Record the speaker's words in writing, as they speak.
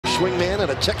swingman out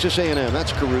of Texas A&M.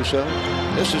 That's Caruso.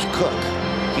 This is Cook.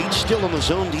 He's still in the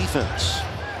zone defense.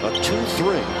 A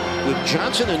 2-3 with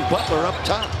Johnson and Butler up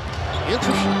top.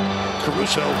 Interesting.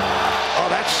 Caruso. Oh,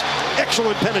 that's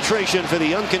excellent penetration for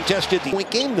the uncontested point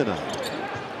game tonight.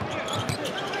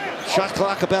 Shot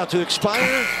clock about to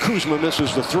expire. Kuzma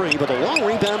misses the three, but a long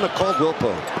rebound to Caldwell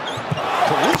Pope.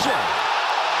 Caruso.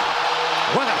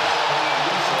 Wow.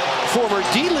 Former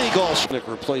D-League All-Star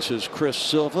replaces Chris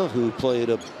Silva, who played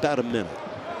about a minute.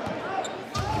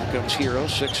 Here comes Hero.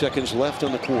 6 seconds left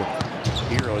in the quarter.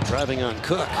 Hero driving on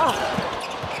Cook.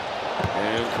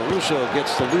 And Caruso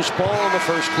gets the loose ball in the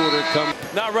first quarter.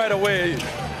 Not right away.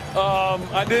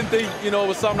 I didn't think, it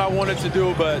was something I wanted to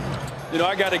do, but,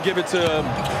 I got to give it to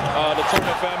the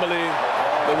Turner family,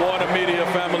 the Warner Media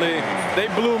family.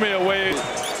 They blew me away.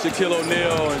 Shaquille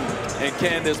O'Neal and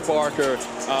Candace Parker.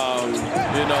 How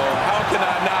can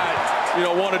I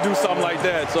not, want to do something like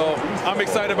that? So I'm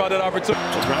excited about that opportunity.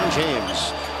 LeBron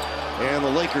James and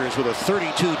the Lakers with a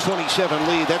 32-27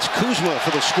 lead. That's Kuzma for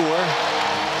the score.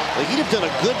 He'd have done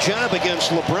a good job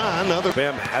against LeBron.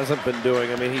 Bam hasn't been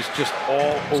doing. I mean, he's just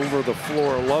all over the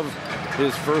floor. Love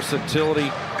his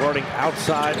versatility, guarding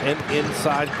outside and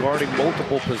inside, guarding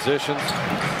multiple positions,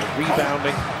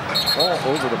 rebounding all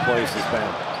over the place is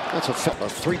Bam. That's a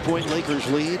 3-point Lakers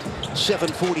lead.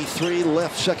 7:43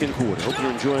 left second quarter. Hope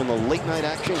you're enjoying the late night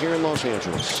action here in Los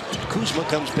Angeles. Kuzma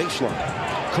comes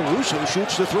baseline. Caruso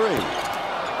shoots the three.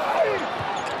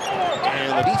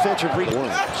 And the defensive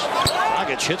rebound.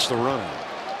 Dragic hits the run.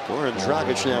 Goran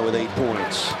Dragic now with 8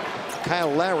 points.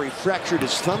 Kyle Lowry fractured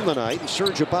his thumb tonight, and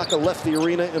Serge Ibaka left the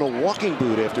arena in a walking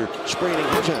boot after spraining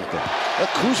his ankle.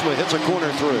 Kuzma hits a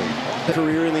corner three.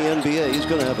 Career in the NBA. He's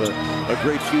going to have a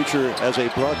great future as a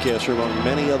broadcaster, among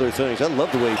many other things. I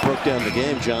love the way he broke down the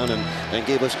game, John, and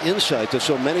gave us insight to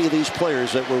so many of these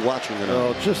players that we're watching tonight.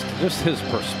 Oh, just his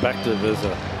perspective as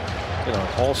a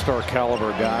all-star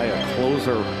caliber guy, a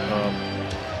closer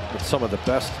with some of the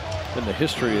best in the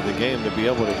history of the game. To be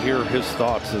able to hear his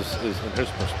thoughts is his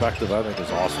perspective, I think,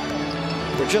 is awesome.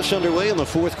 We're just underway in the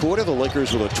fourth quarter. The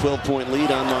Lakers with a 12-point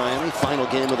lead on Miami. Final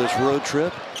game of this road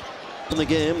trip. In the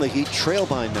game, the Heat trail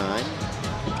by 9.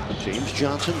 James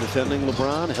Johnson defending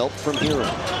LeBron. Help from Hero.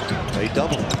 A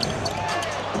double.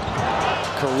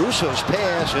 Caruso's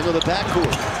pass into the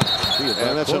backcourt.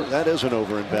 And that is an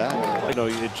over and back.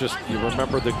 You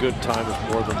remember the good times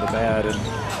more than the bad, and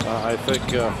I think.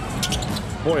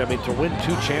 Boy, I mean, to win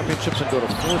 2 championships and go to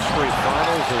 4 straight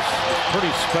finals is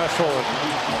pretty special. And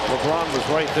LeBron was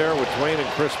right there with Dwayne and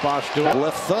Chris Bosh doing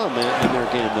left thumb in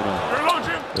their game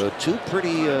tonight. 2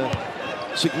 pretty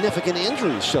significant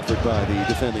injuries suffered by the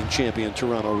defending champion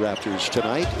Toronto Raptors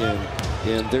tonight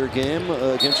in their game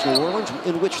against New Orleans,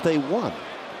 in which they won.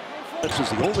 This is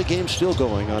the only game still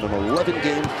going on an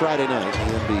 11-game Friday night in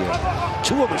the NBA.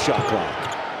 2 on the shot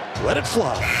clock. Let it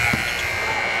fly.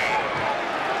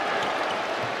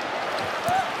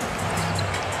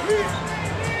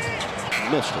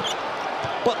 Missed it.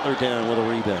 Butler down with a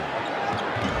rebound.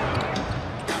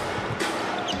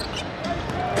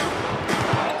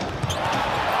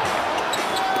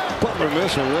 Butler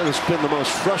missing. That has been the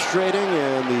most frustrating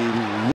and the